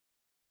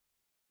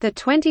The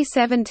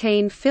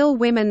 2017 FIL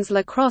Women's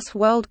Lacrosse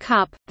World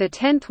Cup, the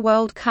 10th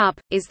World Cup,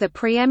 is the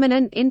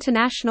preeminent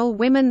international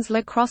women's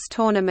lacrosse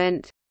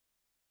tournament.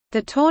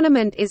 The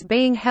tournament is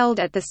being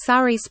held at the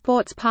Surrey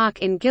Sports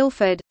Park in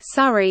Guildford,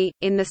 Surrey,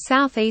 in the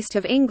southeast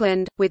of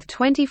England, with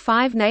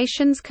 25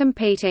 nations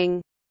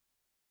competing.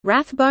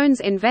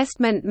 Rathbones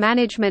Investment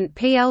Management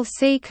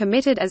plc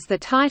committed as the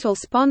title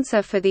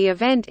sponsor for the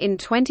event in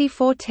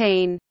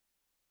 2014.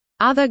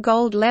 Other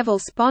gold-level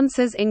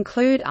sponsors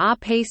include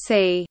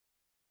RPC.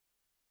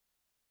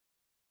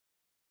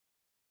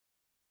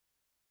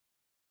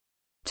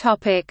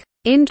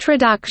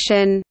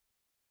 Introduction.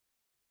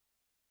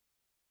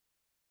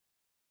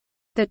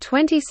 The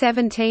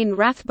 2017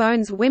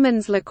 Rathbones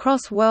Women's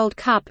Lacrosse World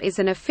Cup is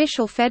an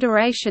official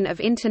Federation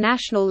of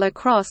International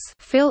Lacrosse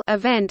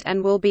event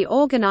and will be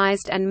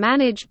organised and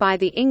managed by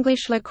the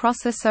English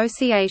Lacrosse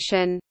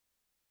Association.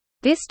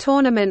 This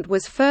tournament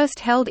was first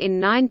held in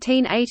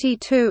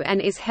 1982 and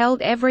is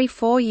held every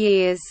 4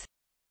 years.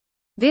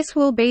 This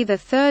will be the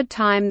third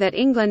time that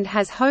England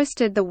has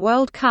hosted the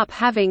World Cup,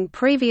 having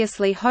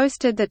previously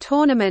hosted the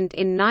tournament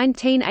in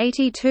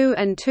 1982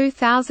 and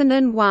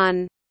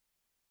 2001.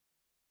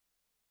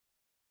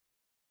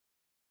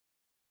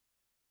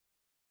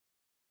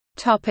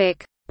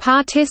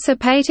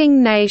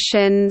 Participating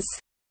nations.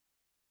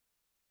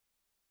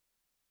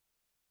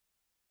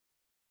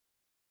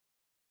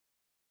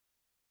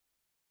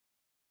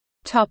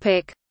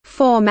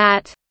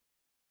 Format.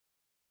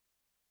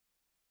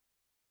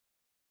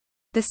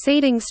 The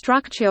seeding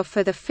structure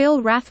for the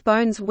FIL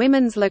Rathbones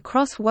Women's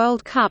Lacrosse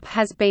World Cup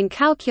has been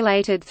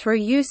calculated through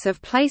use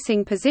of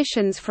placing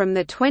positions from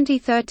the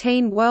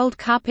 2013 World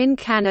Cup in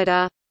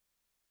Canada.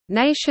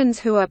 Nations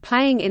who are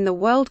playing in the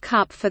World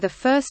Cup for the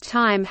first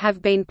time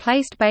have been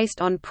placed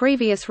based on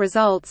previous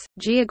results,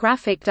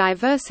 geographic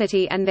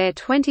diversity, and their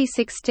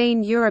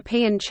 2016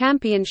 European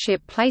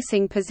Championship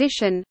placing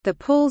position. The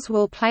pools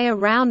will play a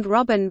round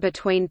robin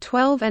between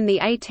 12 and the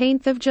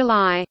 18th of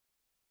July.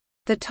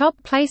 The top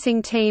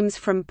placing teams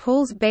from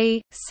pools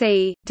B,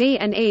 C, D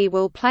and E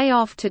will play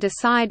off to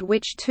decide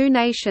which two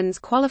nations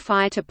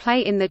qualify to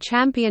play in the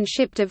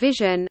championship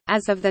division.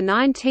 As of the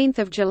 19th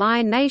of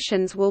July,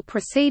 nations will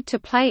proceed to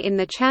play in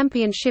the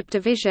championship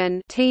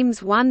division,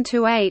 teams 1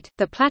 to 8,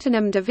 the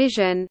platinum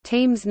division,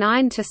 teams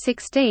 9 to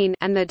 16,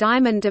 and the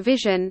diamond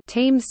division,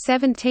 teams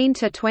 17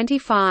 to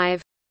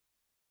 25.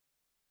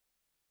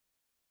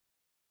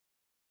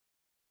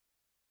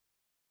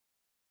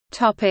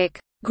 Topic: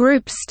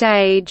 Group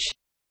stage.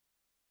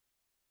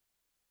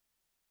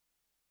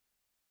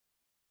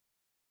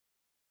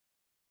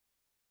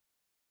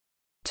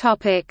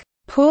 Topic: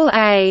 Pool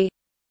A.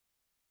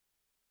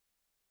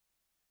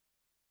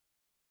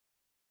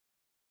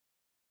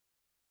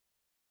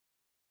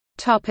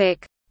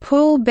 Topic: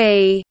 Pool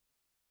B.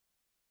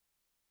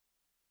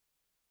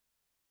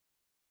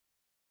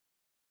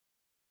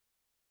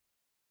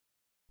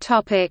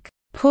 Topic: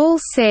 Pool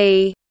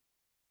C.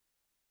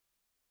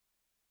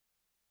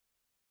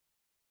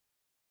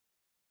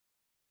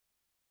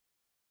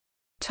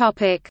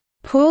 Topic: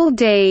 Pool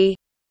D.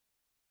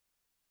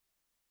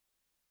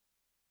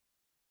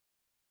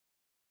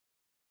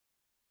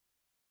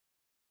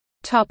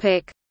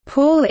 Topic: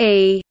 Pool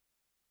E.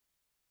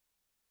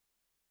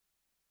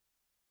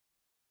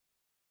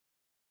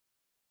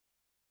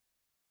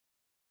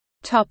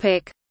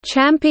 Topic: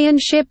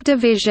 Championship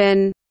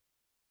division.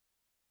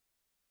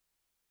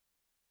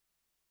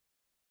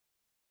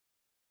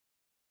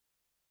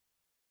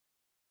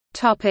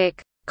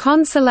 Topic: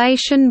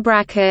 Consolation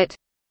bracket.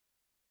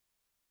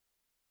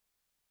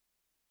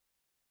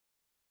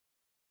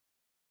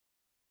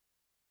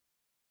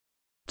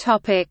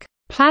 Topic: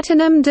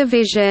 Platinum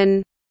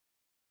division.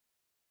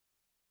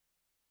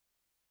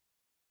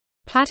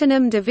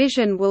 Platinum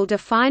division will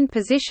define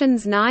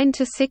positions 9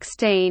 to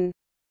 16.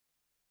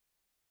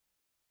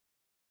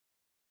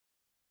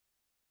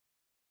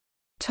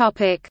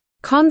 Topic: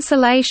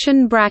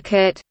 Consolation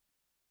bracket.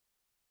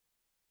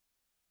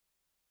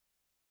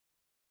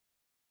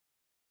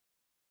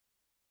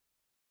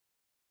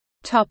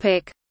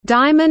 Topic: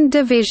 Diamond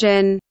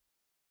division.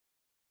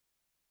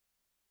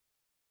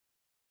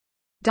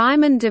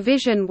 Diamond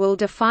division will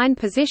define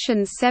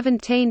positions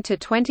 17 to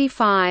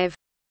 25.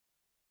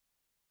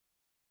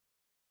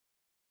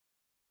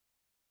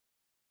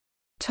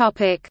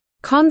 Topic: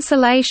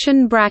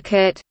 Consolation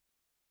bracket.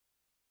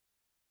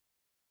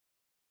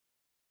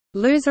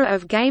 Loser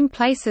of game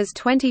places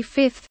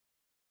 25th.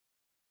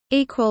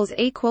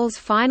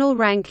 Final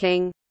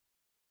ranking.